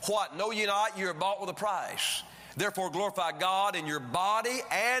 What? Know ye not you are bought with a price? Therefore glorify God in your body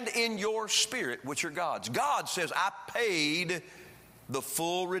and in your spirit, which are God's. God says, I paid the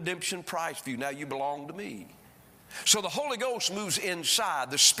full redemption price for you. Now you belong to me. So the Holy Ghost moves inside.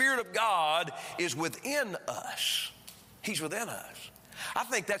 The Spirit of God is within us. He's within us. I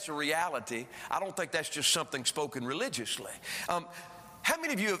think that's a reality. I don't think that's just something spoken religiously. How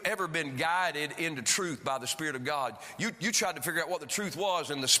many of you have ever been guided into truth by the Spirit of God? You tried to figure out what the truth was,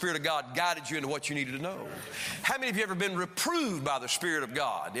 and the Spirit of God guided you into what you needed to know. How many of you ever been reproved by the Spirit of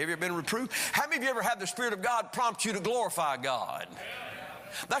God? Have you ever been reproved? How many of you ever had the Spirit of God prompt you to glorify God?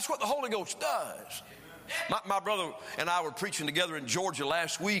 That's what the Holy Ghost does. My brother and I were preaching together in Georgia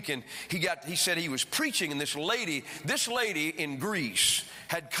last week, and he said he was preaching, and this lady in Greece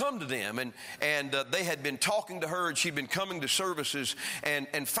had come to them, and they had been talking to her, and she'd been coming to services,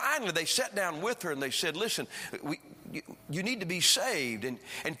 and finally they sat down with her and they said, listen, you need to be saved. And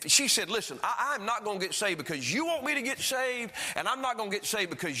she said, listen, I'm not going to get saved because you want me to get saved, and I'm not going to get saved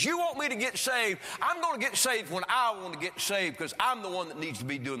because you want me to get saved. I'm going to get saved when I want to get saved, because I'm the one that needs to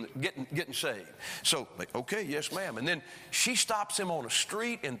be getting saved. So, okay, yes, ma'am. And then she stops him on a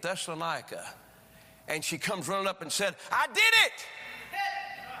street in Thessalonica, and she comes running up and said, I did it.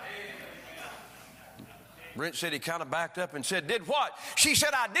 Brent said he kind of backed up and said, did what? She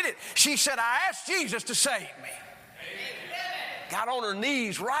said, I did it. She said, I asked Jesus to save me. Got on her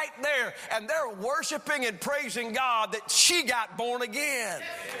knees right there, and they're worshiping and praising God that she got born again.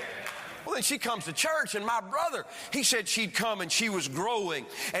 Well, then she comes to church, and my brother, he said she'd come and she was growing,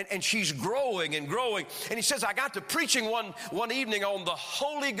 and she's growing and growing. And he says, I got to preaching one evening on the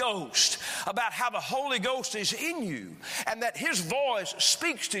Holy Ghost, about how the Holy Ghost is in you and that his voice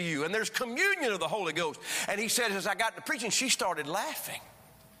speaks to you, and there's communion of the Holy Ghost. And he said, as I got to preaching, she started laughing,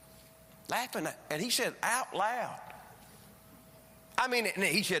 and he said, out loud. I mean, and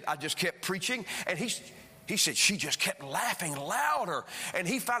he said, I just kept preaching, and he said, she just kept laughing louder. And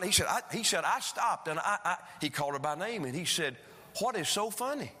he finally, he said, I stopped, and he called her by name, and he said, what is so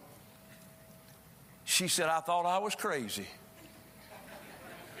funny? She said, I thought I was crazy.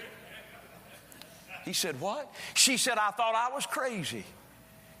 He said, what? She said, I thought I was crazy.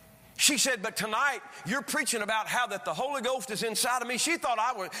 She said, but tonight you're preaching about how that the Holy Ghost is inside of me. She said,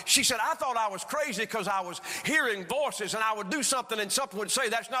 I thought I was crazy because I was hearing voices, and I would do something and something would say,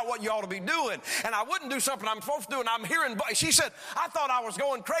 that's not what you ought to be doing. And I wouldn't do something I'm supposed to do, and I'm hearing voices. She said, I thought I was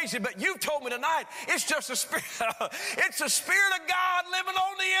going crazy, but you told me tonight it's just a spirit. It's the Spirit of God living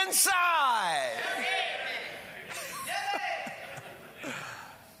on the inside.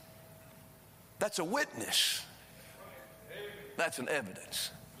 That's a witness. That's an evidence.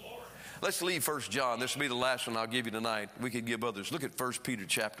 Let's leave 1 John. This will be the last one I'll give you tonight. We could give others. Look at 1 Peter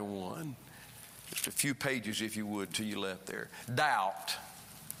chapter 1. Just a few pages, if you would, to your left there. Doubt.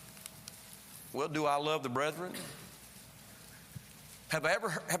 Well, do I love the brethren? Have I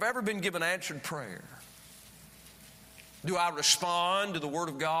ever been given answered prayer? Do I respond to the Word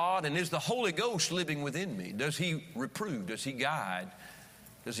of God? And is the Holy Ghost living within me? Does He reprove? Does He guide?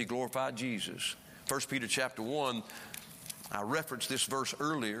 Does He glorify Jesus? 1 Peter chapter 1, I referenced this verse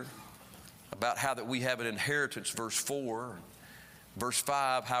earlier, about how that we have an inheritance, verse 4. Verse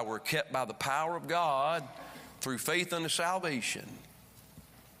 5, how we're kept by the power of God through faith unto salvation.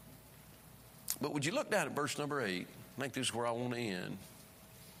 But would you look down at verse number 8? I think this is where I want to end.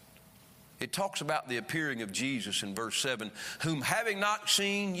 It talks about the appearing of Jesus in verse 7, whom having not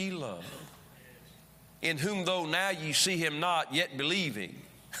seen ye love, in whom though now ye see him not, yet believing,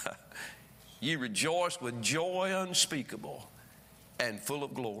 ye rejoice with joy unspeakable and full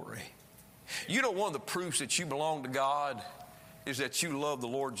of glory. You know, one of the proofs that you belong to God is that you love the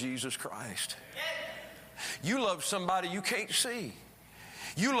Lord Jesus Christ. You love somebody you can't see.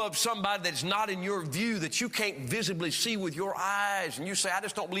 You love somebody that's not in your view, that you can't visibly see with your eyes. And you say, I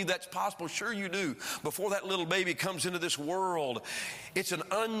just don't believe that's possible. Sure you do. Before that little baby comes into this world, it's an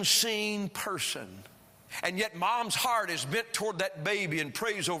unseen person. And yet mom's heart is bent toward that baby and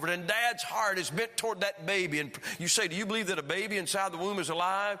prays over it. And dad's heart is bent toward that baby. And you say, do you believe that a baby inside the womb is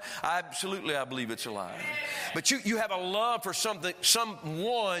alive? Absolutely, I believe it's alive. But you have a love for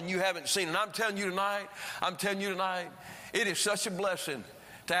someone you haven't seen. And I'm telling you tonight, it is such a blessing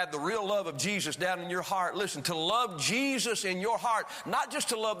to have the real love of Jesus down in your heart. Listen, to love Jesus in your heart, not just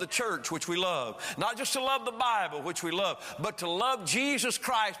to love the church, which we love, not just to love the Bible, which we love, but to love Jesus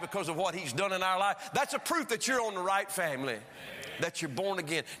Christ because of what he's done in our life. That's a proof that you're on the right family, that you're born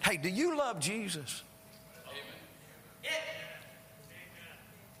again. Hey, do you love Jesus?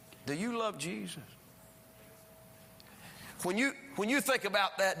 Do you love Jesus? When you think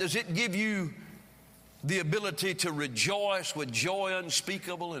about that, does it give you the ability to rejoice with joy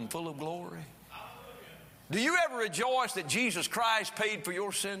unspeakable and full of glory? Do you ever rejoice that Jesus Christ paid for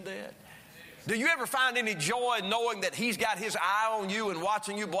your sin debt? Do you ever find any joy in knowing that he's got his eye on you and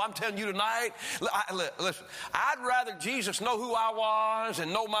watching you? Boy, I'm telling you tonight, listen, I'd rather Jesus know who I was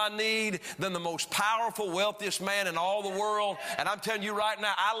and know my need than the most powerful, wealthiest man in all the world. And I'm telling you right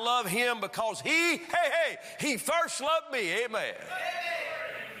now, I love him because he first loved me. Amen.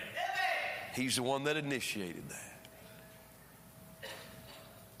 He's the one that initiated that.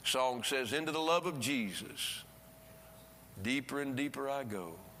 The song says, into the love of Jesus, deeper and deeper I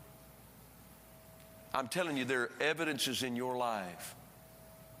go. I'm telling you, there are evidences in your life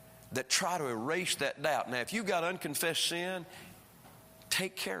that try to erase that doubt. Now, if you've got unconfessed sin,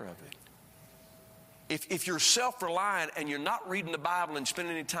 take care of it. If you're self-reliant and you're not reading the Bible and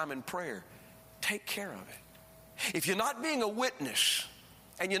spending any time in prayer, take care of it. If you're not being a witness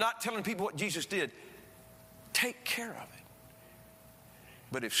and you're not telling people what Jesus did, take care of it.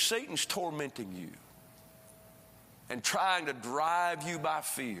 But if Satan's tormenting you and trying to drive you by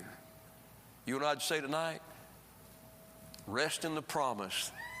fear, you know what I'd say tonight? Rest in the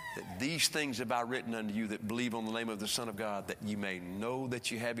promise that these things have I written unto you that believe on the name of the Son of God, that you may know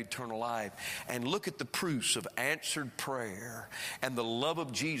that you have eternal life. And look at the proofs of answered prayer and the love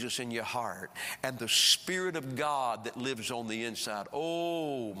of Jesus in your heart and the Spirit of God that lives on the inside.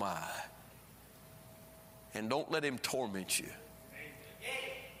 Oh my. And don't let him torment you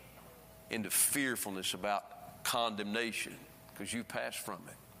into fearfulness about condemnation, because you passed from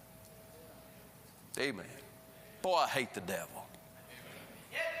it. Amen. Boy, I hate the devil.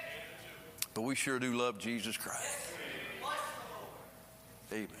 But we sure do love Jesus Christ.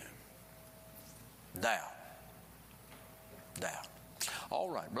 Amen. Doubt. All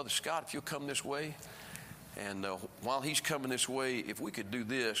right, Brother Scott, if you'll come this way. And while he's coming this way, if we could do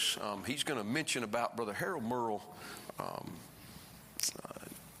this, he's going to mention about Brother Harold Merle,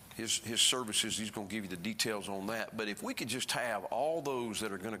 his services. He's going to give you the details on that. But if we could just have all those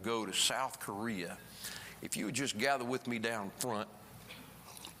that are going to go to South Korea, if you would just gather with me down front.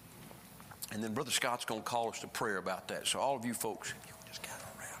 And then Brother Scott's going to call us to prayer about that. So all of you folks, you just gather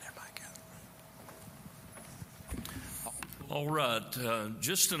around. Everybody gather around. All right.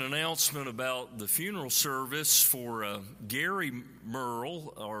 Just an announcement about the funeral service for Gary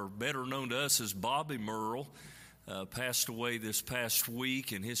Merle, or better known to us as Bobby Merle. Passed away this past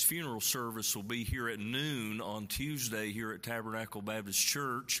week, and his funeral service will be here at noon on Tuesday here at Tabernacle Baptist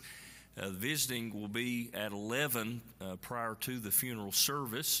Church. Visiting will be at 11 prior to the funeral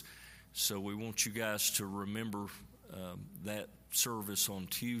service. So we want you guys to remember that service on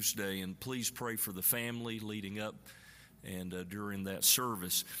Tuesday, and please pray for the family leading up and during that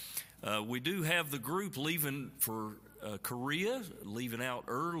service. We do have the group leaving for Korea, leaving out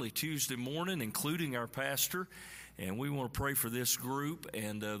early Tuesday morning, including our pastor, and we want to pray for this group.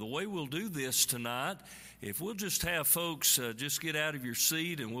 And the way we'll do this tonight, if we'll just have folks just get out of your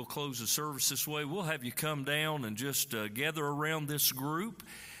seat, and we'll close the service this way, we'll have you come down and just gather around this group.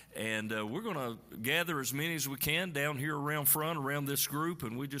 And we're going to gather as many as we can down here around front, around this group,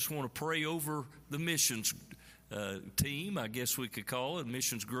 and we just want to pray over the missions team, I guess we could call it, a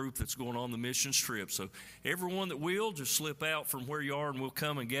missions group that's going on the missions trip. So everyone that will, just slip out from where you are, and we'll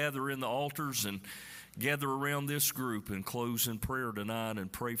come and gather in the altars and gather around this group and close in prayer tonight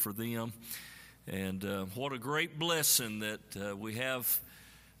and pray for them. And what a great blessing that we have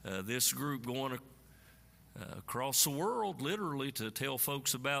this group going across the world, literally, to tell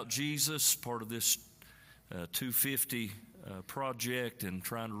folks about Jesus, part of this 250 project, and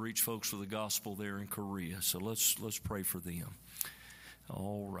trying to reach folks with the gospel there in Korea. So let's pray for them.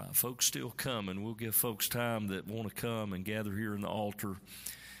 All right, folks still coming. We'll give folks time that want to come and gather here in the altar,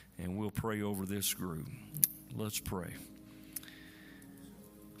 and we'll pray over this group. Let's pray.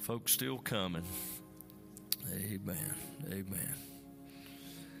 Folks still coming. Amen. Amen.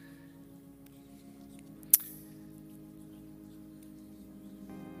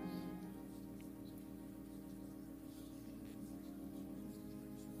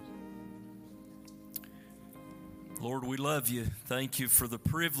 Lord, we love you. Thank you for the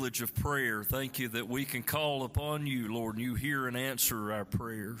privilege of prayer. Thank you that we can call upon you, Lord, and you hear and answer our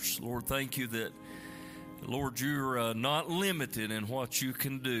prayers. Lord, thank you that, Lord, you're not limited in what you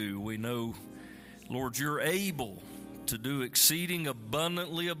can do. We know, Lord, you're able to do exceeding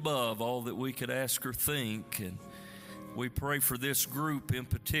abundantly above all that we could ask or think. And we pray for this group in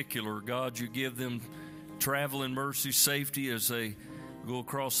particular. God, you give them traveling mercy, safety as they go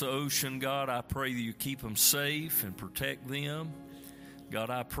across the ocean. God, I pray that you keep them safe and protect them. God,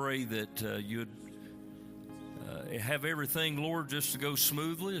 I pray that you'd have everything, Lord, just to go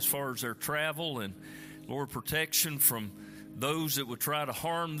smoothly as far as their travel, and, Lord, protection from those that would try to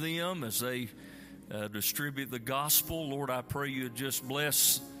harm them as they distribute the gospel. Lord, I pray you'd just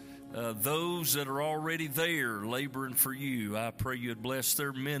bless those that are already there laboring for you. I pray you'd bless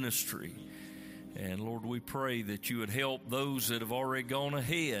their ministry. And, Lord, we pray that you would help those that have already gone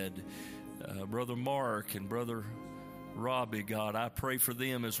ahead, Brother Mark and Brother Robbie. God, I pray for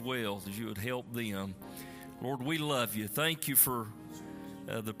them as well, that you would help them. Lord, we love you. Thank you for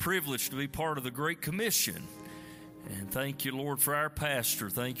the privilege to be part of the Great Commission. And thank you, Lord, for our pastor.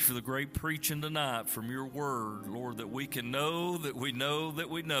 Thank you for the great preaching tonight from your word, Lord, that we can know that we know that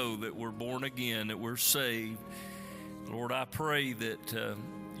we know that we're born again, that we're saved. Lord, I pray that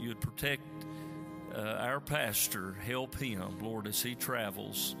you would protect our pastor, help him, Lord, as he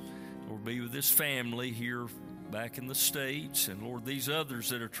travels. Lord, be with his family here back in the States. And, Lord, these others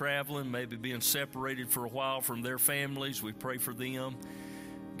that are traveling, maybe being separated for a while from their families, we pray for them.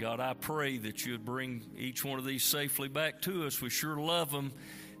 God, I pray that you would bring each one of these safely back to us. We sure love them.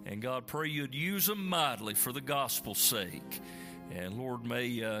 And, God, pray you'd use them mightily for the gospel's sake. And, Lord, may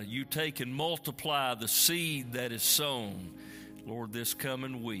you take and multiply the seed that is sown, Lord, this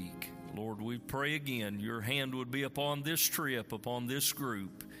coming week. Lord, we pray again your hand would be upon this trip, upon this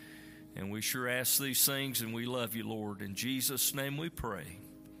group. And we sure ask these things, and we love you, Lord. In Jesus' name we pray.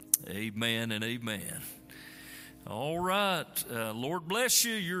 Amen and amen. All right. Lord bless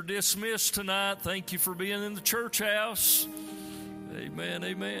you. You're dismissed tonight. Thank you for being in the church house. Amen,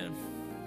 amen.